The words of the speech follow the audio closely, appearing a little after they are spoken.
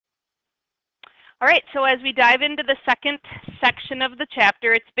All right, so as we dive into the second section of the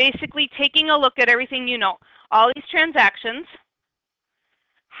chapter, it's basically taking a look at everything you know, all these transactions,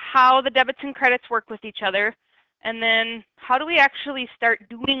 how the debits and credits work with each other, and then how do we actually start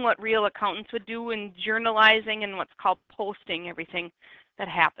doing what real accountants would do in journalizing and what's called posting everything that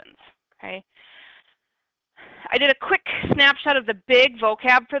happens, okay? I did a quick snapshot of the big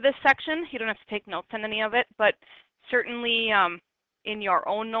vocab for this section. You don't have to take notes on any of it, but certainly in your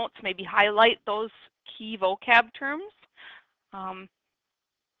own notes, maybe highlight those key vocab terms.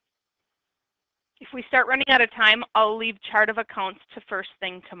 If we start running out of time, I'll leave chart of accounts to first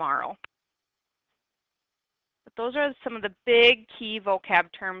thing tomorrow. But those are some of the big key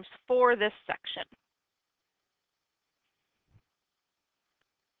vocab terms for this section.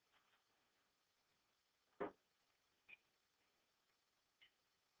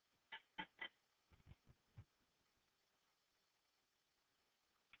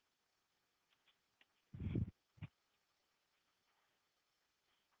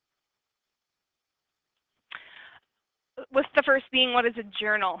 With the first being, what is a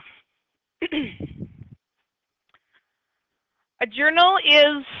journal? A journal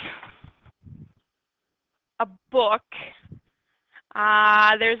is a book.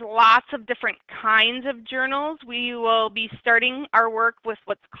 There's lots of different kinds of journals. We will be starting our work with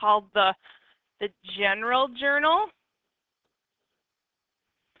what's called the general journal.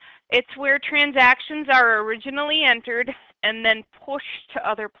 It's where transactions are originally entered and then pushed to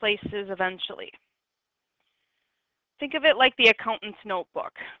other places eventually. Think of it like the accountant's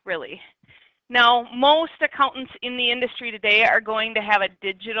notebook, really. Now, most accountants in the industry today are going to have a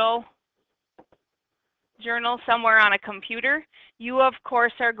digital journal somewhere on a computer. You, of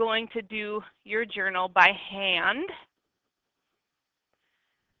course, are going to do your journal by hand.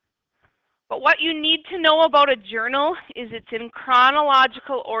 But what you need to know about a journal is it's in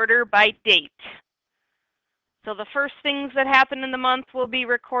chronological order by date. So the first things that happen in the month will be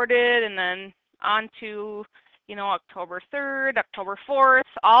recorded, and then on to, you know, October 3rd, October 4th,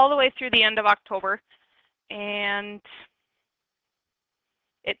 all the way through the end of October. And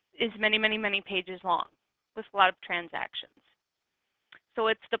it is many, many, many pages long with a lot of transactions. So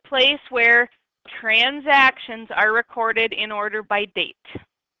it's the place where transactions are recorded in order by date.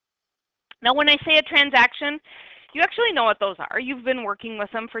 Now, when I say a transaction, you actually know what those are. You've been working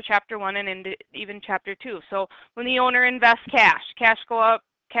with them for Chapter 1 and into even Chapter 2. So when the owner invests cash, cash goes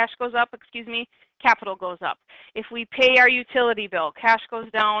up, capital goes up. If we pay our utility bill, cash goes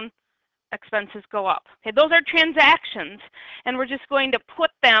down, expenses go up. Okay, those are transactions, and we're just going to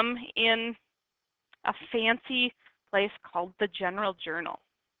put them in a fancy place called the general journal.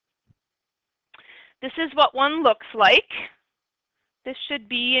 This is what one looks like. This should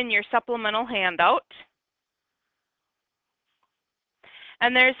be in your supplemental handout.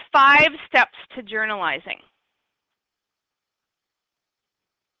 And there's 5 steps to journalizing.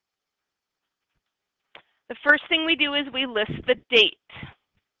 The first thing we do is we list the date.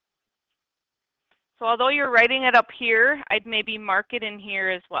 So although you're writing it up here, I'd maybe mark it in here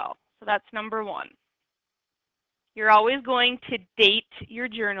as well. So that's number 1. You're always going to date your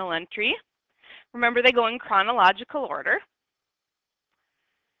journal entry. Remember, they go in chronological order.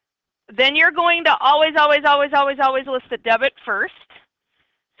 Then you're going to always list the debit first.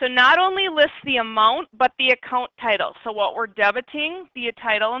 So not only list the amount, but the account title. So what we're debiting, the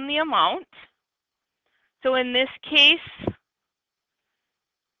title and the amount. So in this case,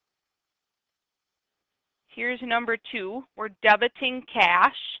 here's number 2. We're debiting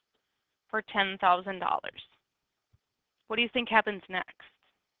cash for $10,000. What do you think happens next?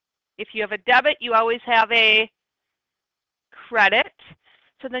 If you have a debit, you always have a credit.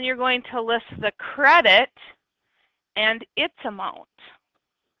 So then you're going to list the credit and its amount.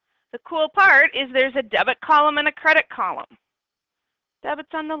 The cool part is there's a debit column and a credit column. Debit's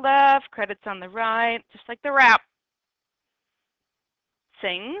on the left, credit's on the right, just like the wrap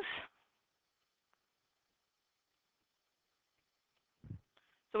sings.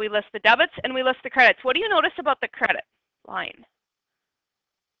 So we list the debits and we list the credits. What do you notice about the credit line?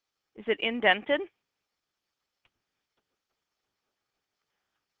 Is it indented?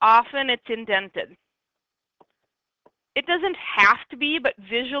 Often it's indented. It doesn't have to be, but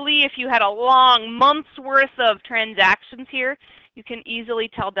visually, if you had a long month's worth of transactions here, you can easily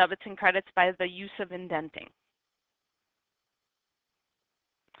tell debits and credits by the use of indenting.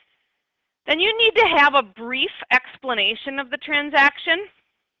 Then you need to have a brief explanation of the transaction.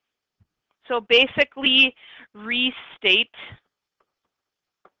 So basically, restate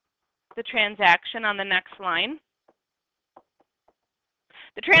the transaction on the next line.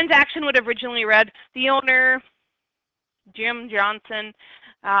 The transaction would have originally read, the owner, Jim Johnson,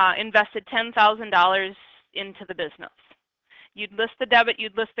 invested $10,000 into the business. You'd list the debit,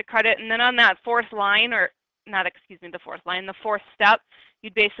 you'd list the credit, and then on that fourth line, or not, excuse me, the fourth line, the fourth step,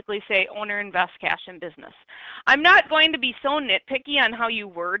 you'd basically say owner invests cash in business. I'm not going to be so nitpicky on how you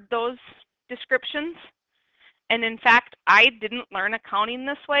word those descriptions. And in fact, I didn't learn accounting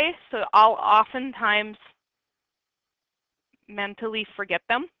this way, so I'll oftentimes mentally forget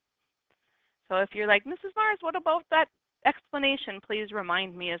them. So if you're like, Mrs. Mars, what about that explanation? Please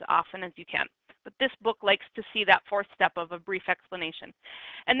remind me as often as you can. But this book likes to see that fourth step of a brief explanation.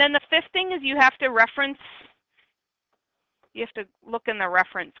 And then the fifth thing is you have to reference, you have to look in the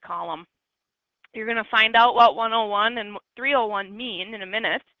reference column. You're going to find out what 101 and 301 mean in a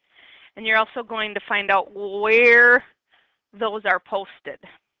minute. And you're also going to find out where those are posted.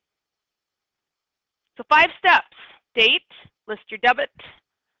 So 5 steps: date, list your debit,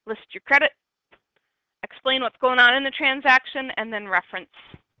 list your credit, explain what's going on in the transaction, and then reference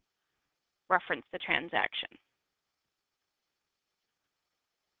the transaction.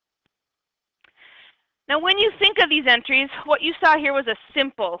 Now when you think of these entries, what you saw here was a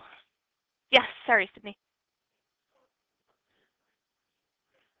simple, yes, sorry, Sydney.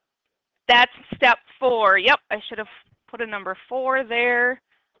 That's step 4. Yep, I should have put a number 4 there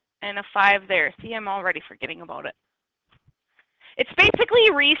and a 5 there. See, I'm already forgetting about it. It's basically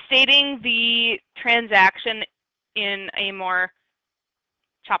restating the transaction in a more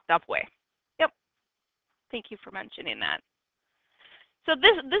chopped up way. Yep, thank you for mentioning that. So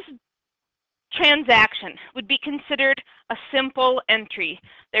this transaction would be considered a simple entry.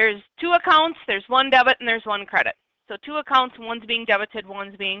 There's 2 accounts, there's 1 debit, and there's 1 credit. So 2 accounts, one's being debited,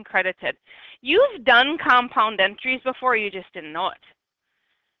 one's being credited. You've done compound entries before, you just didn't know it.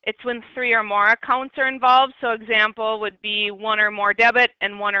 It's when 3 or more accounts are involved. So example would be 1 or more debit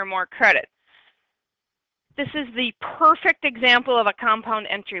and 1 or more credit. This is the perfect example of a compound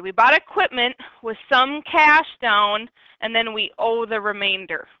entry. We bought equipment with some cash down, and then we owe the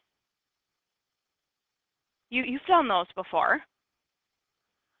remainder. You've done those before.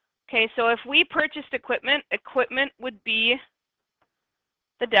 Okay, so if we purchased equipment, equipment would be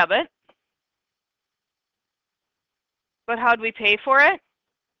the debit. But how do we pay for it?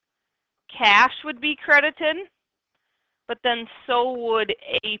 Cash would be credited, but then so would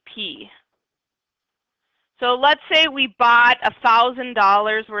AP. So let's say we bought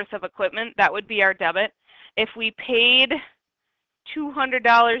 $1,000 worth of equipment, that would be our debit. If we paid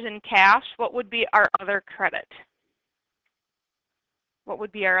 $200 in cash, what would be our other credit? What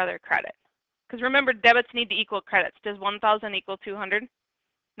would be our other credit? Because remember, debits need to equal credits. Does 1,000 equal 200?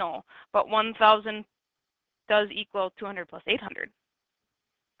 No, but 1,000 does equal 200 plus 800.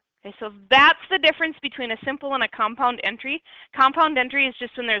 Okay, so that's the difference between a simple and a compound entry. Compound entry is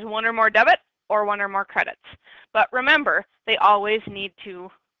just when there's 1 or more debit or 1 or more credits. But remember, they always need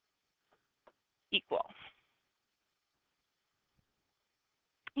to equal.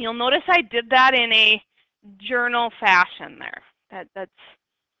 You'll notice I did that in a journal fashion there. That's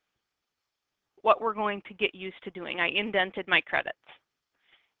what we're going to get used to doing. I indented my credits.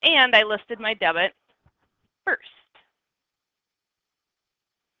 And I listed my debit first.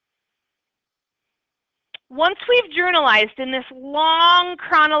 Once we've journalized in this long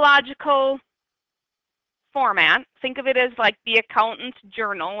chronological format, think of it as like the accountant's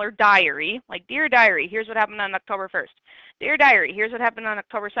journal or diary, like Dear Diary, here's what happened on October 1st. Dear Diary, here's what happened on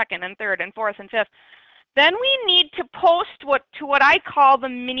October 2nd and 3rd and 4th and 5th. Then we need to post to what I call the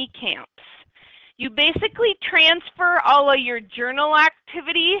mini camps. You basically transfer all of your journal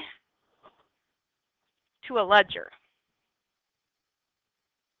activity to a ledger.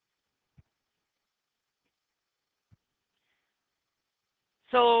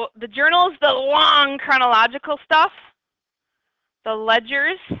 So the journal is the long chronological stuff. The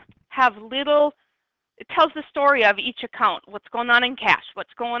ledgers have little, it tells the story of each account, what's going on in cash,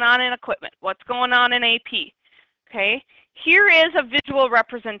 what's going on in equipment, what's going on in AP. Okay, here is a visual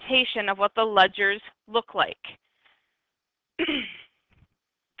representation of what the ledgers look like.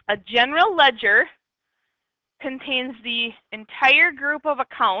 A general ledger contains the entire group of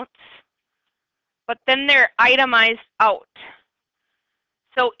accounts, but then they're itemized out.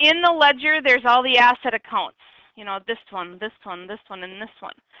 So in the ledger, there's all the asset accounts. You know, this one, this one, this one, and this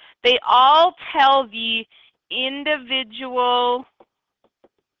one. They all tell the individual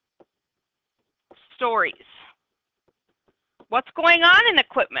stories. What's going on in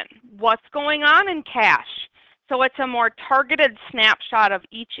equipment? What's going on in cash? So it's a more targeted snapshot of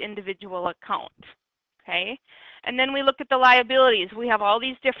each individual account. Okay? And then we look at the liabilities. We have all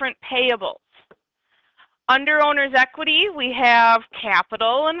these different payables. Under owner's equity, we have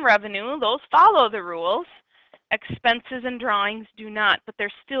capital and revenue. Those follow the rules. expenses and drawings do not, but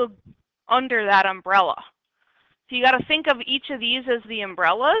they're still under that umbrella. So you got to think of each of these as the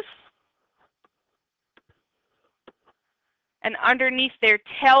umbrellas. And underneath there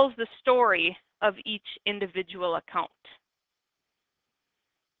tells the story of each individual account.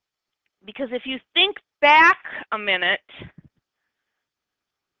 Because if you think back a minute,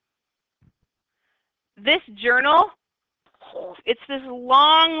 this journal, it's this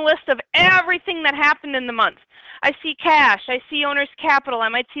long list of everything that happened in the month. I see cash, I see owner's capital, I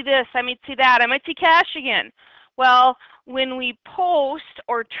might see this, I might see that, I might see cash again. Well, when we post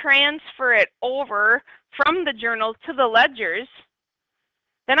or transfer it over from the journal to the ledgers,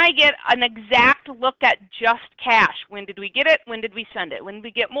 then I get an exact look at just cash. When did we get it? When did we send it? When did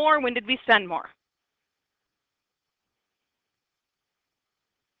we get more? When did we send more?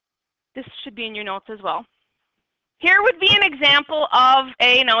 This should be in your notes as well. Here would be an example of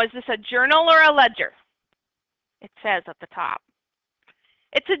a, now is this a journal or a ledger? It says at the top.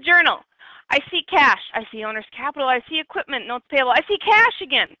 It's a journal. I see cash. I see owner's capital. I see equipment, notes payable. I see cash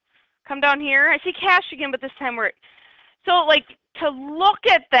again. Come down here. I see cash again, but this time we're, so like to look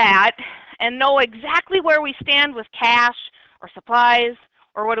at that and know exactly where we stand with cash or supplies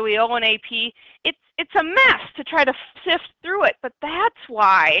or what do we owe in AP, it's a mess to try to sift through it, but that's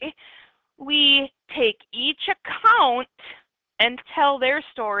why we take each account and tell their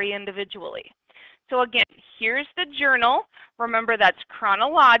story individually. So again, here's the journal. Remember, that's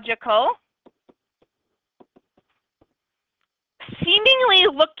chronological. Seemingly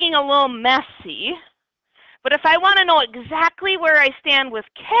looking a little messy, but if I want to know exactly where I stand with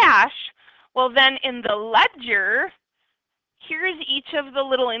cash, well then in the ledger, here's each of the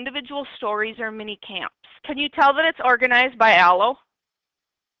little individual stories or mini camps. Can you tell that it's organized by ALLO?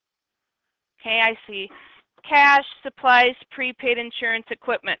 Okay, I see cash, supplies, prepaid, insurance,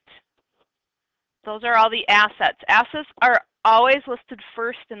 equipment. Those are all the assets. Assets are always listed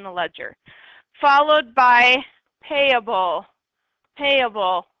first in the ledger, followed by payable.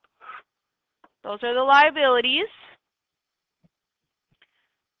 Payable. Those are the liabilities.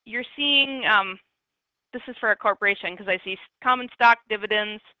 You're seeing, this is for a corporation because I see common stock,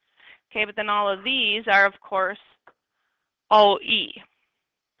 dividends. Okay, but then all of these are, of course, OE.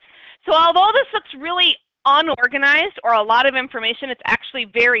 So although this looks really unorganized or a lot of information, it's actually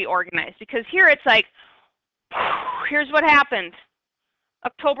very organized because here it's like, here's what happened,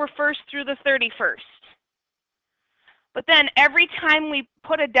 October 1st through the 31st. But then every time we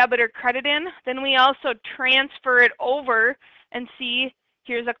put a debit or credit in, then we also transfer it over and see,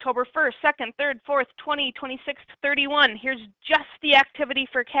 here's October 1st, 2nd, 3rd, 4th, 20, 26, 31. Here's just the activity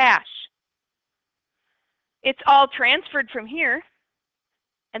for cash. It's all transferred from here.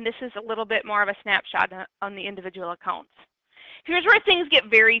 And this is a little bit more of a snapshot on the individual accounts. Here's where things get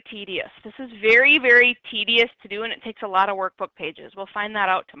very tedious. This is very, very tedious to do, and it takes a lot of workbook pages. We'll find that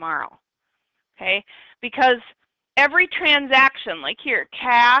out tomorrow. Okay? Because every transaction, like here,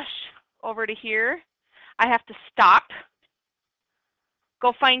 cash over to here, I have to stop,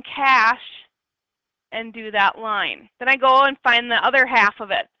 go find cash, and do that line. Then I go and find the other half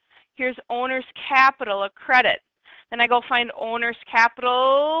of it. Here's owner's capital, a credit. Then I go find owner's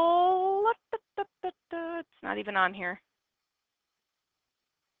capital. It's not even on here.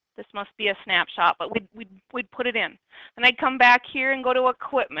 This must be a snapshot, but we'd put it in. Then I'd come back here and go to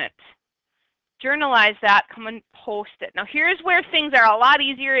equipment. Journalize that, come and post it. Now here's where things are a lot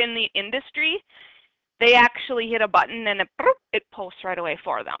easier in the industry. They actually hit a button and it posts right away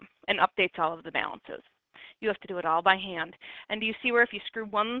for them and updates all of the balances. You have to do it all by hand. And do you see where if you screw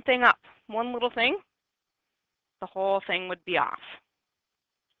one thing up, one little thing, the whole thing would be off.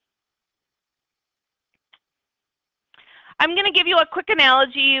 I'm going to give you a quick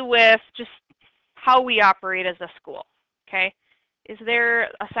analogy with just how we operate as a school, okay? Is there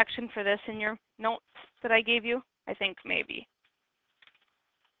a section for this in your notes that I gave you? I think maybe.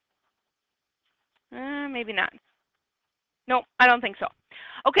 Maybe not. No, I don't think so.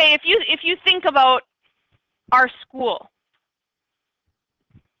 Okay, if you think about our school,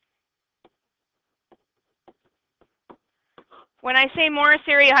 when I say Morris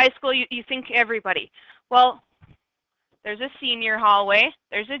Area High School, you think everybody. Well, there's a senior hallway,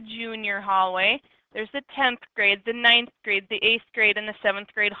 there's a junior hallway, there's the 10th grade, the 9th grade, the 8th grade, and the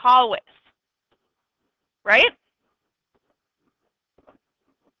 7th grade hallways, right?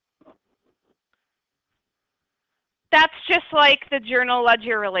 That's just like the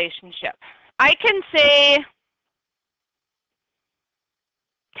journal-ledger relationship. I can say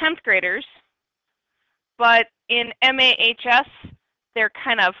 10th graders, but in MAHS, they're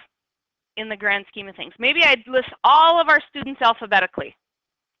kind of in the grand scheme of things. Maybe I'd list all of our students alphabetically,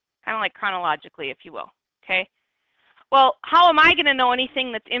 kind of like chronologically, if you will, okay? Well, how am I going to know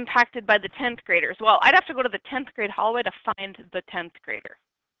anything that's impacted by the 10th graders? Well, I'd have to go to the 10th grade hallway to find the 10th grader.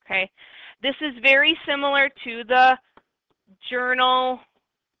 Okay, this is very similar to the journal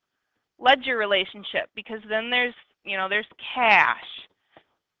ledger relationship, because then there's, you know, there's cash,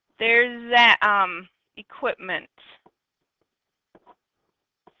 there's that equipment,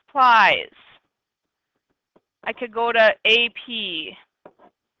 supplies. I could go to AP.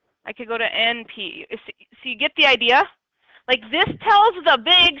 I could go to NP. So you get the idea? Like, this tells the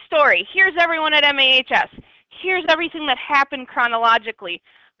big story. Here's everyone at MAHS. Here's everything that happened chronologically.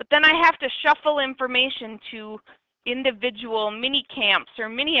 But then I have to shuffle information to individual mini camps or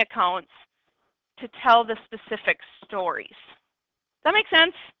mini accounts to tell the specific stories. Does that make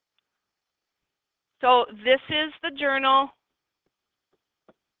sense? So this is the journal,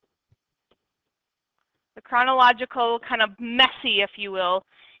 the chronological, kind of messy, if you will,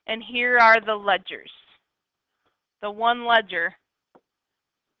 and here are the ledgers. The one ledger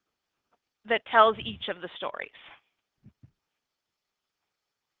that tells each of the stories.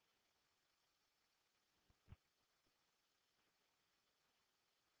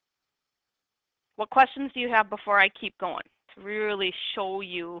 What questions do you have before I keep going to really show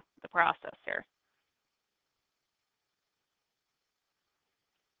you the process here?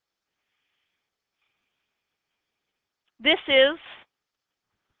 This is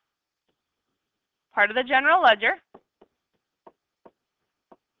part of the general ledger.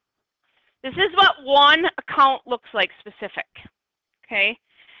 This is what one account looks like specific, okay?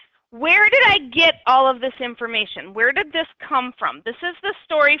 Where did I get all of this information? Where did this come from? This is the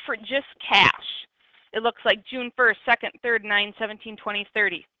story for just cash. It looks like June 1st, 2nd, 3rd, 9, 17, 20,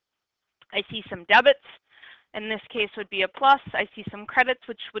 30. I see some debits. In this case would be a plus. I see some credits,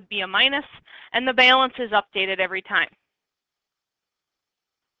 which would be a minus. And the balance is updated every time.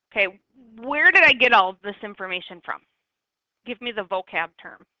 Okay, where did I get all of this information from? Give me the vocab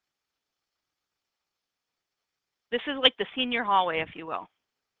term. This is like the senior hallway, if you will.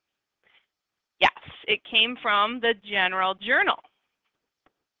 Yes, it came from the general journal.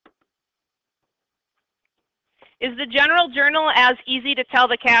 Is the general journal as easy to tell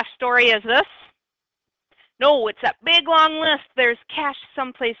the cash story as this? No, it's that big long list. There's cash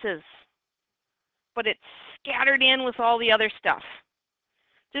some places, but it's scattered in with all the other stuff.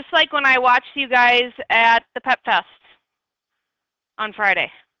 Just like when I watched you guys at the Pep Fest on Friday.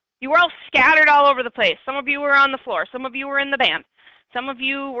 You were all scattered all over the place. Some of you were on the floor. Some of you were in the band. Some of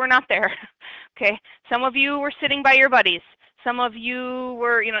you were not there. Okay. Some of you were sitting by your buddies. Some of you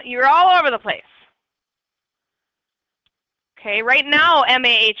were, you're all over the place. Okay, right now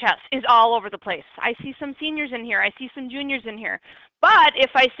MAHS is all over the place. I see some seniors in here. I see some juniors in here. But if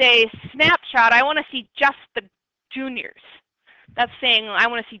I say snapshot, I want to see just the juniors. That's saying I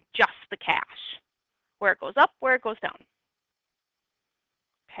want to see just the cash. Where it goes up, where it goes down.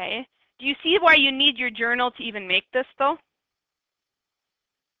 Okay, do you see why you need your journal to even make this though?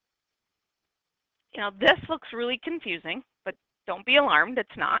 This looks really confusing, but don't be alarmed, it's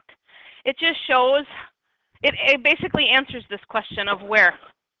not. It just shows, it basically answers this question of where,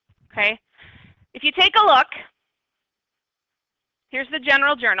 okay? If you take a look, here's the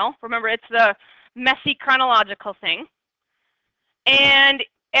general journal. Remember, it's the messy chronological thing. And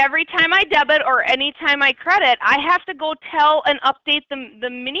every time I debit or any time I credit, I have to go tell and update the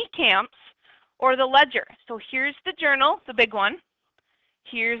mini camps or the ledger. So here's the journal, the big one.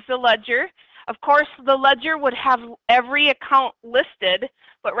 Here's the ledger. Of course, the ledger would have every account listed,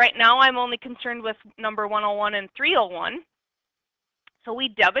 but right now I'm only concerned with number 101 and 301. So we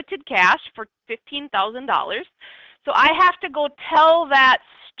debited cash for $15,000. So I have to go tell that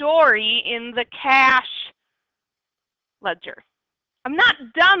story in the cash ledger. I'm not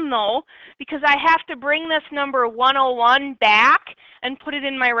done though, because I have to bring this number 101 back and put it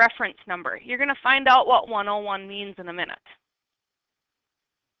in my reference number. You're going to find out what 101 means in a minute.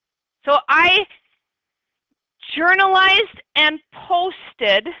 So I journalized and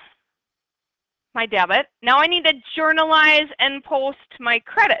posted my debit. Now I need to journalize and post my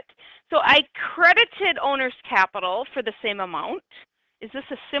credit. So I credited owner's capital for the same amount. Is this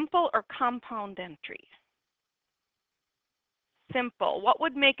a simple or compound entry? Simple. What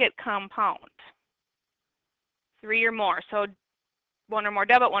would make it compound? 3 or more. So 1 or more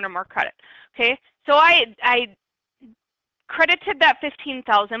debit, 1 or more credit. Okay. So I credited that $15,000,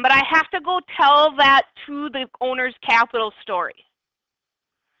 but I have to go tell that to the owner's capital story.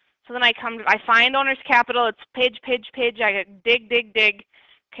 So then I find owner's capital. It's page. I dig.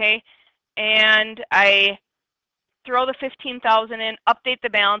 Okay. And I throw the $15,000 in, update the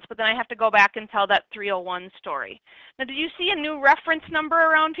balance, but then I have to go back and tell that 301 story. Now, did you see a new reference number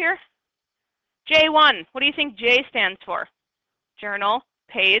around here? J1, what do you think J stands for? Journal,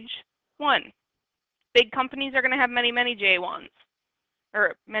 page 1. Big companies are going to have many, many J1s.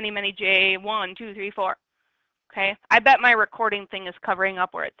 Or many, many J1, 2, 3, 4. Okay, I bet my recording thing is covering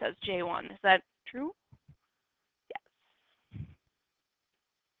up where it says J1. Is that true? Yes.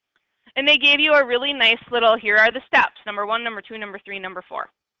 And they gave you a really nice little, here are the steps. Number 1, number 2, number 3, number 4.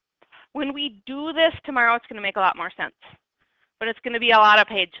 When we do this tomorrow, it's going to make a lot more sense. But it's going to be a lot of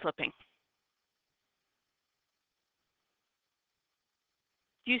page flipping.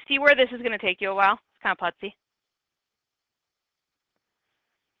 Do you see where this is going to take you a while? It's kind of putsy.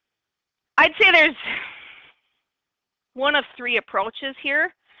 I'd say there's one of 3 approaches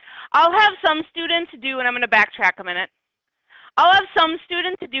here. I'll have some students do, and I'm going to backtrack a minute. I'll have some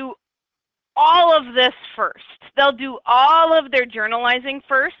students do all of this first. They'll do all of their journalizing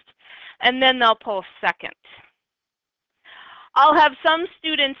first, and then they'll post second. I'll have some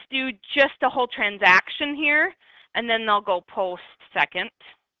students do just a whole transaction here, and then they'll go post second.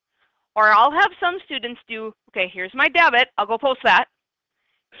 Or I'll have some students do, okay, here's my debit, I'll go post that.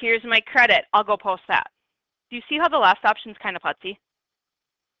 Here's my credit, I'll go post that. Do you see how the last option is kind of putsy?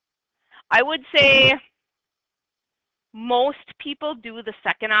 I would say most people do the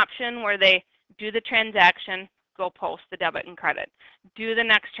second option where they do the transaction, go post the debit and credit. Do the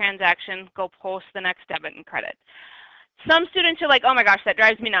next transaction, go post the next debit and credit. Some students are like, oh my gosh, that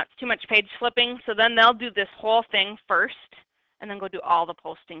drives me nuts, too much page flipping. So then they'll do this whole thing first and then go do all the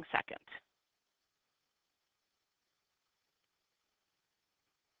posting second.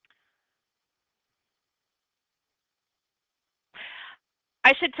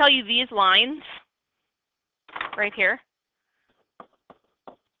 I should tell you these lines right here.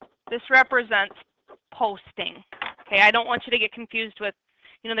 This represents posting. Okay, I don't want you to get confused with,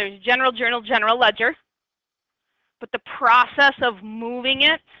 there's general journal, general ledger. But the process of moving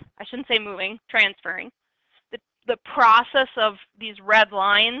it, I shouldn't say moving, transferring. The process of these red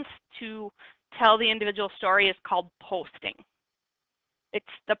lines to tell the individual story is called posting. It's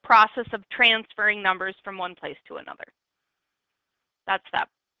the process of transferring numbers from one place to another. That's that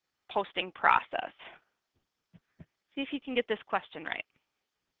posting process. See if you can get this question right.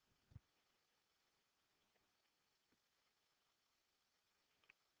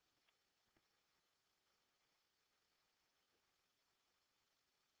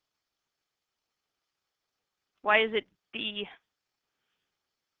 Why is it B?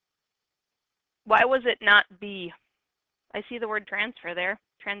 Why was it not B? I see the word transfer there.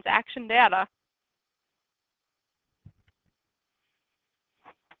 Transaction data.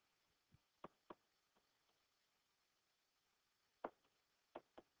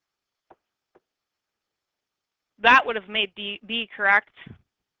 That would have made B correct.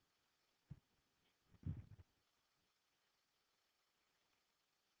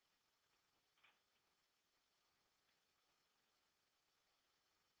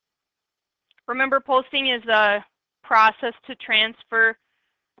 Remember, posting is a process to transfer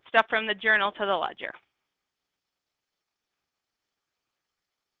stuff from the journal to the ledger.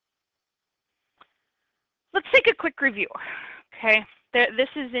 Let's take a quick review. Okay, this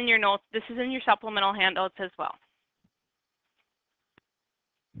is in your notes. This is in your supplemental handouts as well.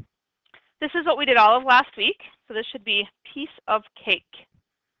 This is what we did all of last week. So this should be piece of cake.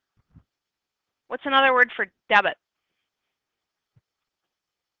 What's another word for debit?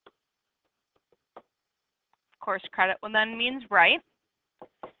 Of course, credit one then means right.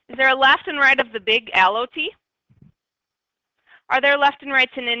 Is there a left and right of the big ALLO T? Are there left and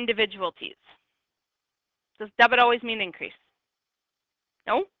rights in individual T's? Does debit always mean increase?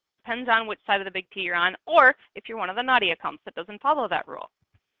 No, depends on which side of the big T you're on, or if you're one of the naughty accounts that doesn't follow that rule.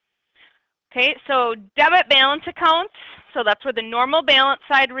 Okay, so debit balance accounts, so that's where the normal balance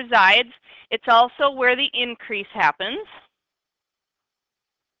side resides. It's also where the increase happens.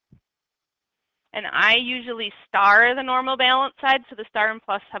 And I usually star the normal balance side, so the star and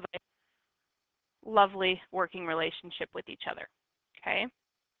plus have a lovely working relationship with each other. Okay.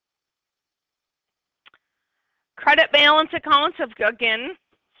 Credit balance accounts, again,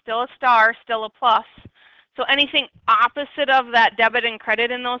 still a star, still a plus. So anything opposite of that debit and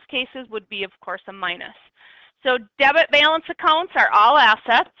credit in those cases would be, of course, a minus. So debit balance accounts are all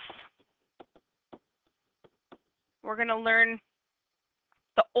assets. We're going to learn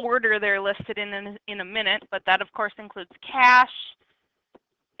the order they're listed in a minute, but that, of course, includes cash,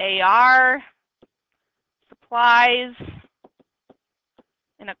 AR, supplies,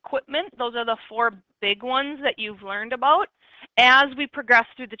 and equipment. Those are the 4 big ones that you've learned about. As we progress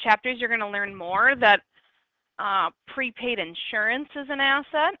through the chapters, you're going to learn more that prepaid insurance is an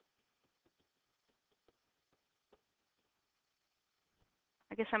asset.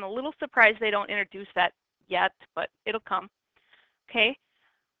 I guess I'm a little surprised they don't introduce that yet, but it'll come. Okay,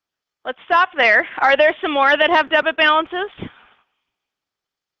 let's stop there. Are there some more that have debit balances?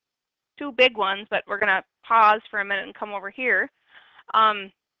 Two big ones, but we're going to pause for a minute and come over here.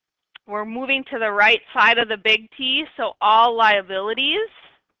 We're moving to the right side of the big T, so all liabilities.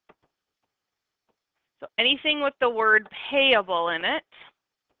 So anything with the word payable in it.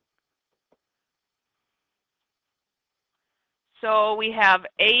 So we have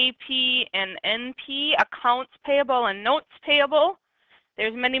AP and NP, accounts payable and notes payable.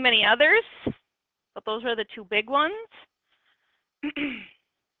 There's many, many others, but those are the two big ones.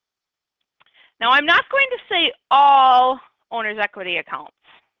 Now, I'm not going to say all owner's equity accounts.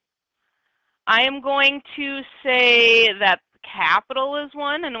 I am going to say that capital is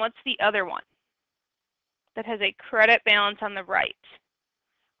one, and what's the other one that has a credit balance on the right?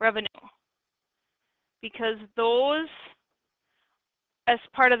 Revenue. Because those, as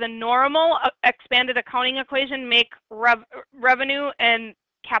part of the normal expanded accounting equation, make revenue and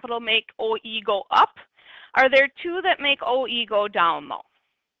capital make OE go up. Are there two that make OE go down, though?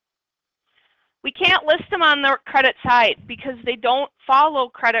 We can't list them on the credit side because they don't follow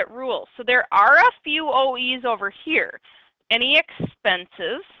credit rules. So there are a few OEs over here. Any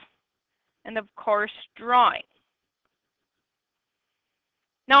expenses, and of course, drawing.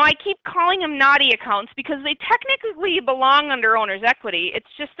 Now, I keep calling them naughty accounts because they technically belong under owner's equity. It's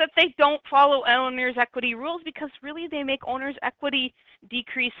just that they don't follow owner's equity rules because really they make owner's equity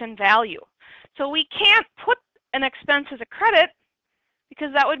decrease in value. So we can't put an expense as a credit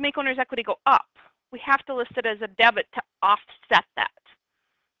because that would make owner's equity go up. We have to list it as a debit to offset that.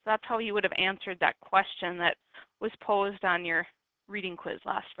 So that's how you would have answered that question that was posed on your reading quiz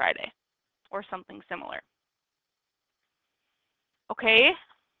last Friday, or something similar. Okay,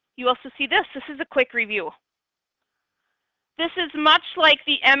 you also see this. This is a quick review. This is much like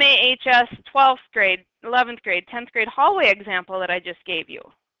the MAHS 12th grade, 11th grade, 10th grade hallway example that I just gave you.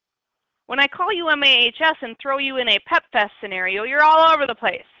 When I call you MAHS and throw you in a Pep Fest scenario, you're all over the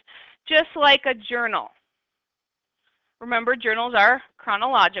place, just like a journal. Remember, journals are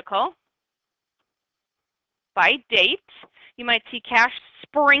chronological by date. You might see cash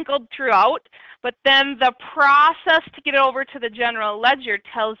sprinkled throughout, but then the process to get it over to the general ledger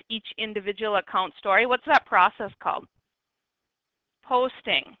tells each individual account story. What's that process called?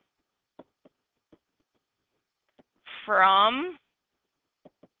 Posting. From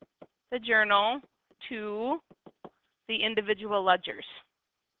the journal to the individual ledgers.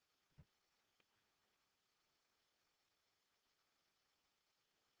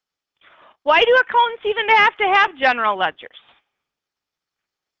 Why do accountants even have to have general ledgers?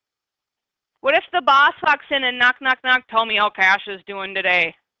 What if the boss walks in and knock, knock, knock, tell me how cash is doing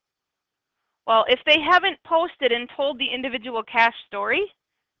today? Well, if they haven't posted and told the individual cash story,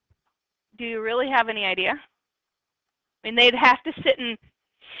 do you really have any idea? I mean, they'd have to sit and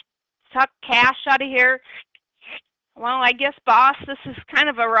suck cash out of here. Well, I guess, boss, this is kind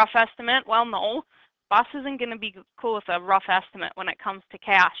of a rough estimate. Well, no, boss isn't going to be cool with a rough estimate when it comes to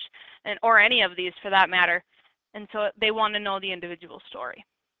cash, or any of these for that matter. And so they want to know the individual story.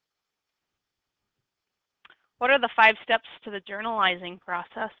 What are the 5 steps to the journalizing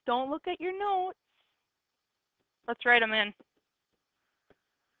process? Don't look at your notes. Let's write them in.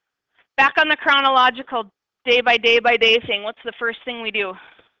 Back on the chronological day by day thing, what's the first thing we do?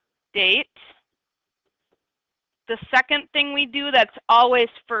 Date. The second thing we do that's always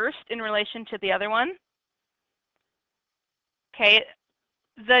first in relation to the other one. Okay,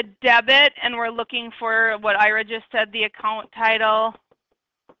 the debit, and we're looking for what Ira just said, the account title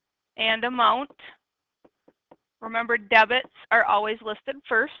and amount. Remember, debits are always listed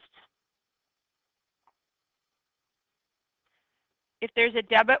first. If there's a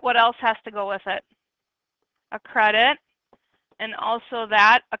debit, what else has to go with it? A credit, and also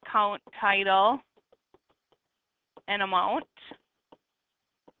that account title and amount.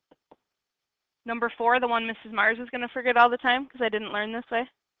 Number 4, the one Mrs. Mars is going to forget all the time because I didn't learn this way.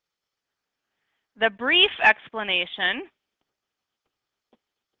 The brief explanation.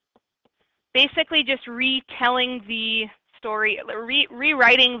 Basically just retelling the story,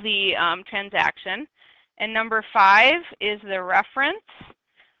 rewriting the transaction. And number 5 is the reference.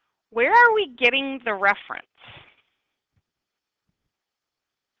 Where are we getting the reference?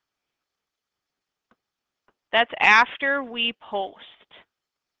 That's after we post.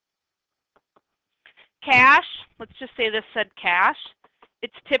 Cash, let's just say this said cash.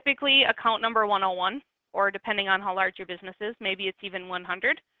 It's typically account number 101, or depending on how large your business is, maybe it's even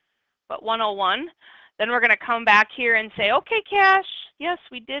 100. But 101, then we're going to come back here and say, okay, cash, yes,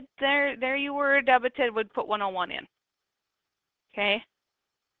 we did, there you were debited, would put 101 in. Okay,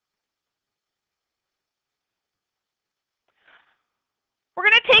 We're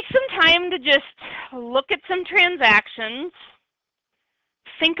going to take some time to just look at some transactions,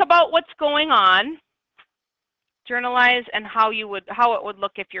 think about what's going on, journalize, and how it would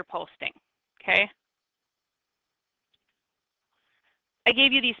look if you're posting. Okay. I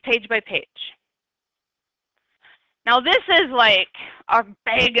gave you these page by page. Now this is like a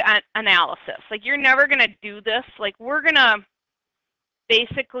big analysis. Like you're never going to do this. Like we're going to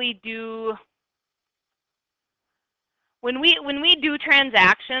basically do, when we do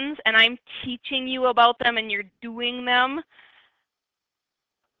transactions and I'm teaching you about them and you're doing them,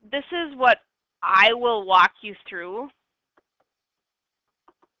 this is what I will walk you through.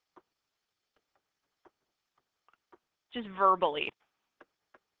 Just verbally.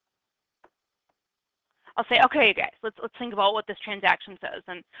 I'll say, okay, guys, let's think about what this transaction says,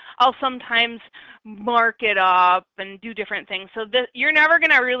 and I'll sometimes mark it up and do different things. So you're never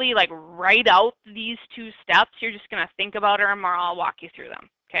going to really like write out these two steps. You're just going to think about it, and I'll walk you through them.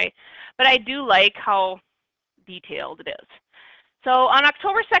 Okay, but I do like how detailed it is. So on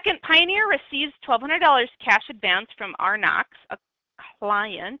October 2nd, Pioneer receives $1,200 cash advance from Arnox, a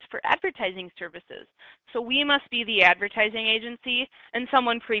client, for advertising services. So we must be the advertising agency, and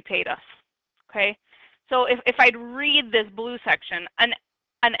someone prepaid us. Okay. So if I'd read this blue section,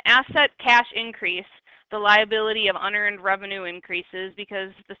 an asset cash increase, the liability of unearned revenue increases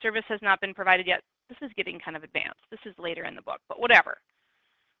because the service has not been provided yet. This is getting kind of advanced. This is later in the book, but whatever.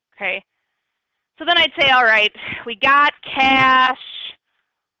 Okay. So then I'd say, all right, we got cash.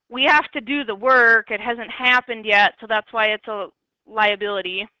 We have to do the work. It hasn't happened yet, so that's why it's a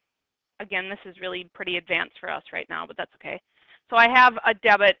liability. Again, this is really pretty advanced for us right now, but that's okay. So I have a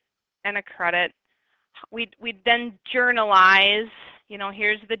debit and a credit. We'd then journalize, you know,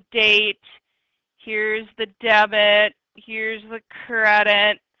 here's the date, here's the debit, here's the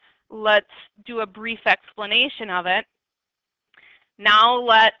credit. Let's do a brief explanation of it. Now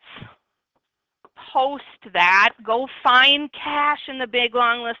let's post that. Go find cash in the big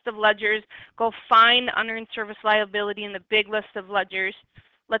long list of ledgers. Go find unearned service liability in the big list of ledgers.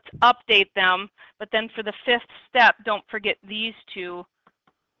 Let's update them. But then for the fifth step, don't forget these two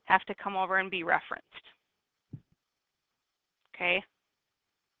have to come over and be referenced. Okay,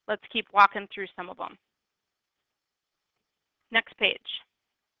 let's keep walking through some of them. Next page.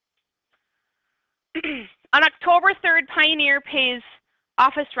 On October 3rd, Pioneer pays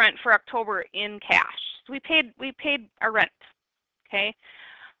office rent for October in cash. So we paid our rent. Okay.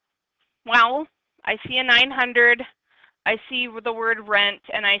 Well, I see a 900. I see the word rent,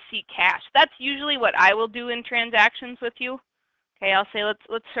 and I see cash. That's usually what I will do in transactions with you. Okay, I'll say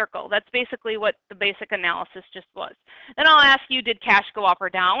let's circle. That's basically what the basic analysis just was. Then I'll ask you, did cash go up or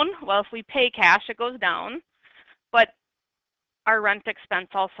down? Well, if we pay cash, it goes down. But our rent expense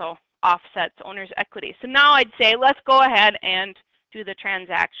also offsets owner's equity. So now I'd say let's go ahead and do the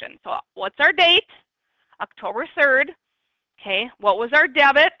transaction. So what's our date? October 3rd. Okay, what was our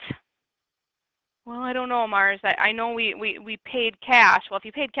debit? Well, I don't know, Mars. I know we paid cash. Well, if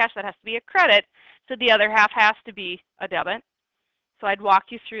you paid cash, that has to be a credit. So the other half has to be a debit. So I'd walk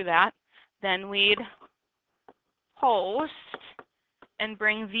you through that. Then we'd post and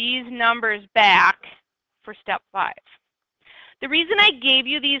bring these numbers back for step 5. The reason I gave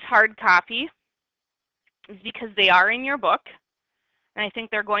you these hard copy is because they are in your book. And I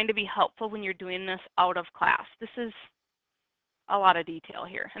think they're going to be helpful when you're doing this out of class. This is a lot of detail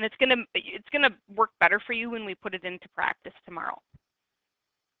here. And it's gonna work better for you when we put it into practice tomorrow.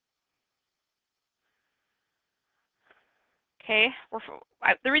 Okay,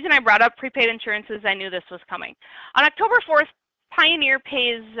 the reason I brought up prepaid insurance is I knew this was coming. On October 4th, Pioneer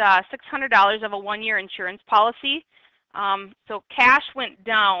pays $600 of a 1-year insurance policy. So cash went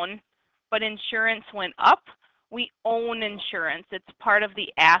down, but insurance went up. We own insurance. It's part of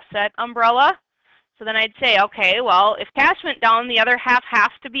the asset umbrella. So then I'd say, okay, well, if cash went down, the other half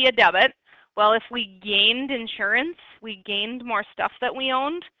has to be a debit. Well, if we gained insurance, we gained more stuff that we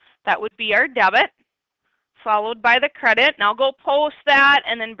owned, that would be our debit, followed by the credit. Now go post that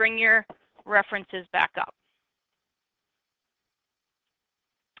and then bring your references back up.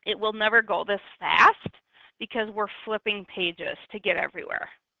 It will never go this fast because we're flipping pages to get everywhere.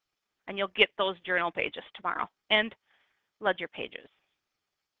 And you'll get those journal pages tomorrow and ledger pages.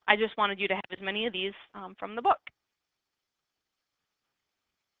 I just wanted you to have as many of these from the book.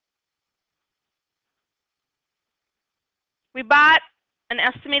 We bought an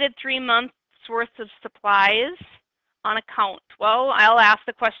estimated 3 months worth of supplies on account. Well, I'll ask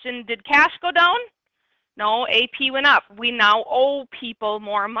the question, did cash go down? No, AP went up. We now owe people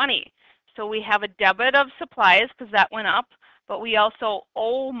more money. So we have a debit of supplies because that went up, but we also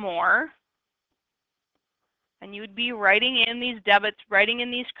owe more And you'd be writing in these debits, writing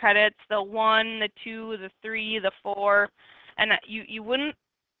in these credits, the 1, the 2, the 3, the 4, and you wouldn't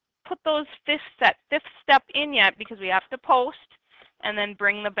put those fifth step in yet because we have to post and then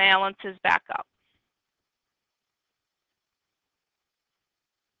bring the balances back up.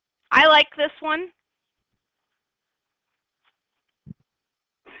 I like this one.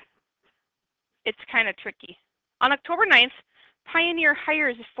 It's kind of tricky. On October 9th, Pioneer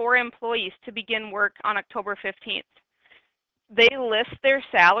hires 4 employees to begin work on October 15th. They list their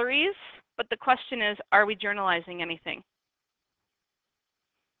salaries, but the question is, are we journalizing anything?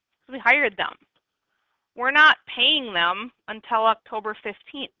 We hired them. We're not paying them until October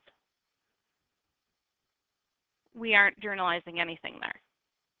 15th. We aren't journalizing anything there.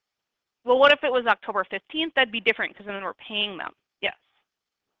 Well, what if it was October 15th? That'd be different because then we're paying them. Yes.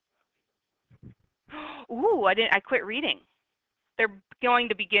 Ooh, I quit reading. They're going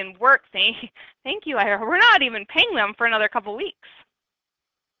to begin work. Thank you. We're not even paying them for another couple weeks.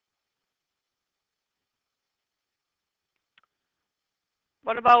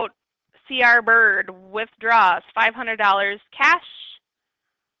 What about CR Bird withdraws $500 cash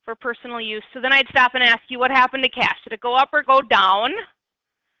for personal use? So then I'd stop and ask you, what happened to cash? Did it go up or go down?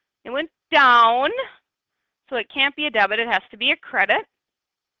 It went down, so it can't be a debit. It has to be a credit.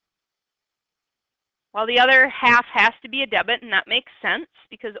 While the other half has to be a debit, and that makes sense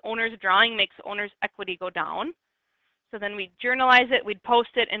because owner's drawing makes owner's equity go down. So then we'd journalize it, we'd post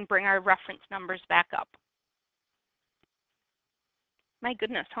it, and bring our reference numbers back up. My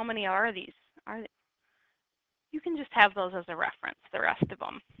goodness, how many are these? You can just have those as a reference, the rest of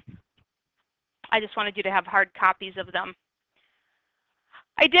them. I just wanted you to have hard copies of them.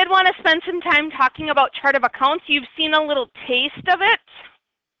 I did want to spend some time talking about chart of accounts. You've seen a little taste of it.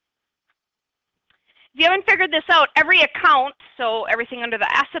 If you haven't figured this out, every account, so everything under the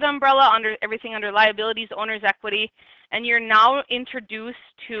asset umbrella, everything under liabilities, owner's equity, and you're now introduced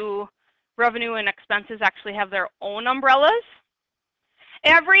to revenue and expenses actually have their own umbrellas.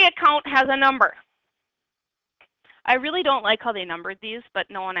 Every account has a number. I really don't like how they numbered these, but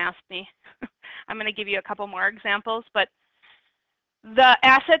no one asked me. I'm going to give you a couple more examples, but the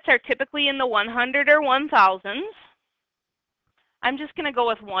assets are typically in the 100 or 1000s. I'm just going to go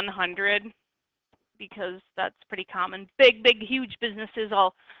with 100 because that's pretty common. Big, huge businesses,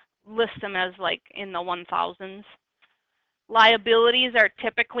 I'll list them as like in the 1000s. Liabilities are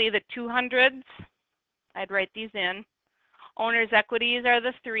typically the 200s. I'd write these in. Owner's equities are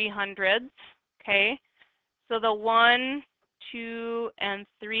the 300s. Okay, so the 1, 2, and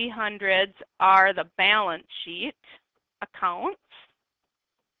 300s are the balance sheet accounts.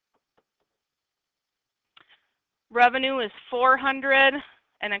 Revenue is 400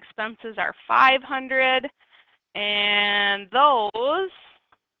 and expenses are 500, and those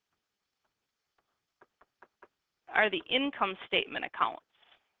are the income statement accounts.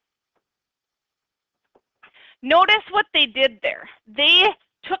 Notice what they did there. They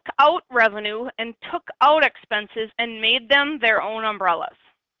took out revenue and took out expenses and made them their own umbrellas.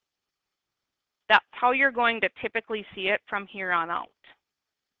 That's how you're going to typically see it from here on out.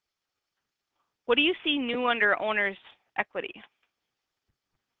 What do you see new under owner's equity?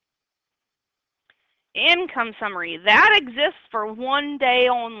 Income summary. That exists for 1 day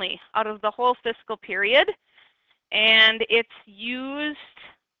only out of the whole fiscal period, and it's used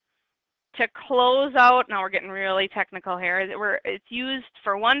to close out. Now we're getting really technical here. It's used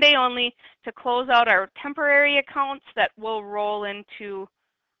for 1 day only to close out our temporary accounts that will roll into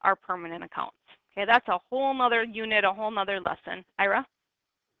our permanent accounts. Okay, that's a whole nother unit, a whole nother lesson. Ira?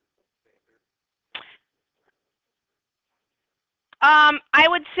 I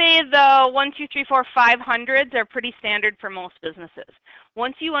would say the 1, 2, 3, 4, 500s are pretty standard for most businesses.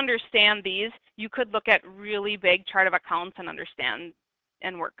 Once you understand these, you could look at really big chart of accounts and understand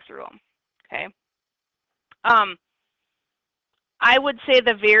and work through them. Okay. I would say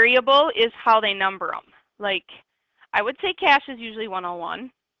the variable is how they number them. Like, I would say cash is usually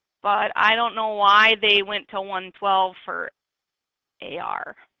 101, but I don't know why they went to 112 for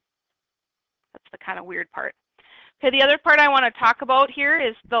AR. That's the kind of weird part. Okay, the other part I want to talk about here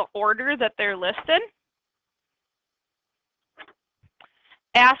is the order that they're listed.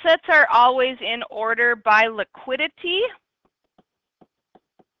 Assets are always in order by liquidity.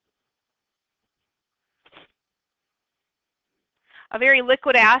 A very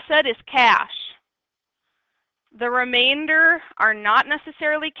liquid asset is cash. The remainder are not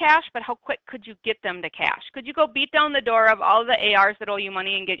necessarily cash, but how quick could you get them to cash? Could you go beat down the door of all the ARs that owe you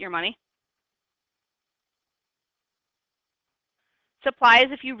money and get your money? Supplies,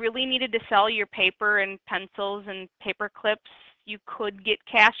 if you really needed to sell your paper and pencils and paper clips, you could get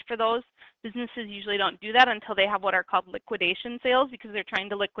cash for those. Businesses usually don't do that until they have what are called liquidation sales because they're trying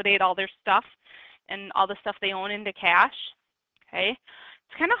to liquidate all their stuff and all the stuff they own into cash. Okay,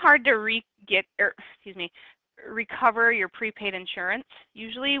 it's kind of hard to recover your prepaid insurance.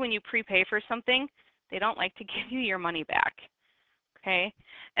 Usually when you prepay for something, they don't like to give you your money back. Okay,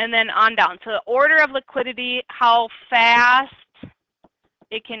 and then on down. So the order of liquidity, how fast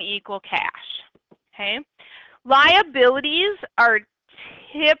it can equal cash. Okay, liabilities are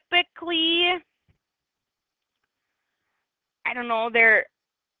typically, I don't know,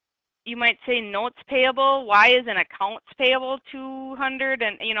 you might say notes payable. Why isn't accounts payable 200?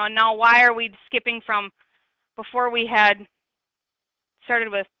 And now why are we skipping from before we had started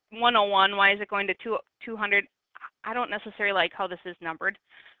with 101? Why is it going to 200? I don't necessarily like how this is numbered.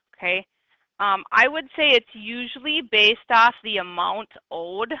 Okay, I would say it's usually based off the amount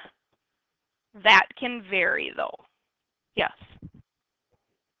owed. That can vary though. Yes.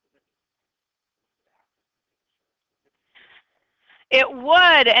 It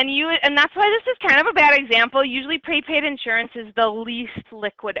would, and that's why this is kind of a bad example. Usually prepaid insurance is the least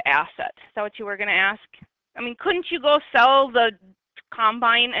liquid asset. Is that what you were going to ask? I mean, couldn't you go sell the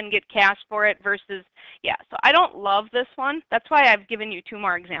combine and get cash for it versus, yeah. So I don't love this one. That's why I've given you 2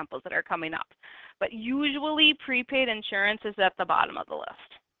 more examples that are coming up. But usually prepaid insurance is at the bottom of the list.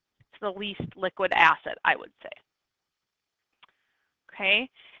 It's the least liquid asset, I would say. Okay.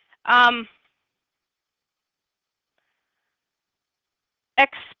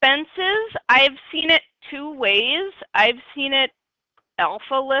 Expenses, I've seen it 2 ways. I've seen it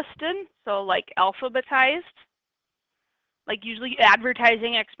alpha listed, so like alphabetized. Like usually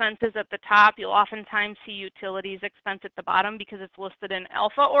advertising expenses at the top, you'll oftentimes see utilities expense at the bottom because it's listed in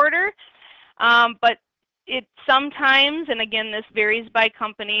alpha order. But it sometimes, and again this varies by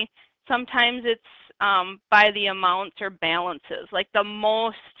company, sometimes it's by the amounts or balances. Like the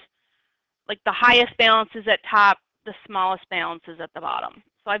highest balance is at top, the smallest balance is at the bottom.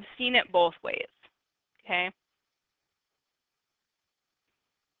 So I've seen it both ways, okay?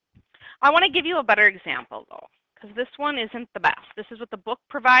 I want to give you a better example though, because this one isn't the best. This is what the book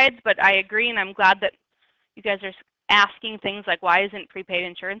provides, but I agree, and I'm glad that you guys are asking things like why isn't prepaid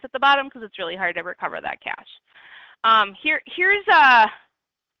insurance at the bottom, because it's really hard to recover that cash. Here's a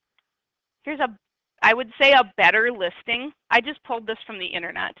I would say a better listing. I just pulled this from the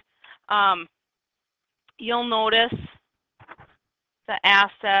internet. You'll notice the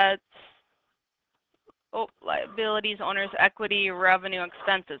assets, liabilities, owner's equity, revenue,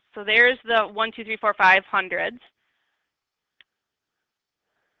 expenses. So there's the 1, 2, 3, 4, 5 hundreds.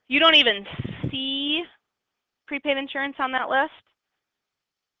 You don't even see prepaid insurance on that list,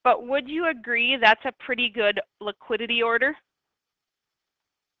 but would you agree that's a pretty good liquidity order?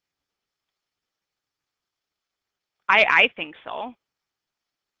 I think so.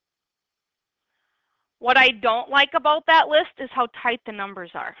 What I don't like about that list is how tight the numbers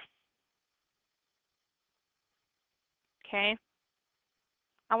are. Okay.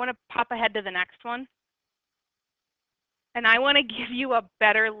 I want to pop ahead to the next one. And I want to give you a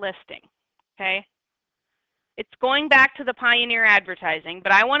better listing. Okay. It's going back to the Pioneer advertising,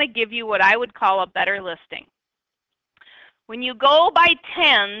 but I want to give you what I would call a better listing. When you go by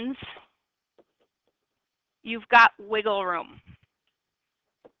tens, you've got wiggle room.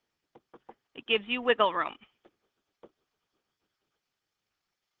 It gives you wiggle room.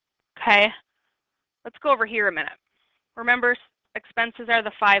 Okay, let's go over here a minute. Remember, expenses are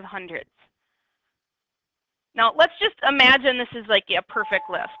the 500s. Now, let's just imagine this is like a perfect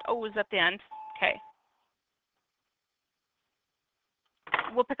list. Oh, is that the end? Okay.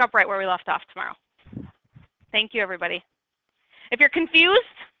 We'll pick up right where we left off tomorrow. Thank you, everybody. If you're confused,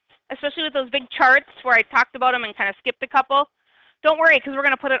 especially with those big charts where I talked about them and kind of skipped a couple, don't worry, because we're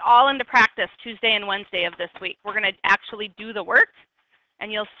going to put it all into practice Tuesday and Wednesday of this week. We're going to actually do the work,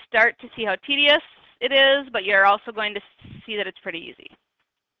 and you'll start to see how tedious it is, but you're also going to see that it's pretty easy.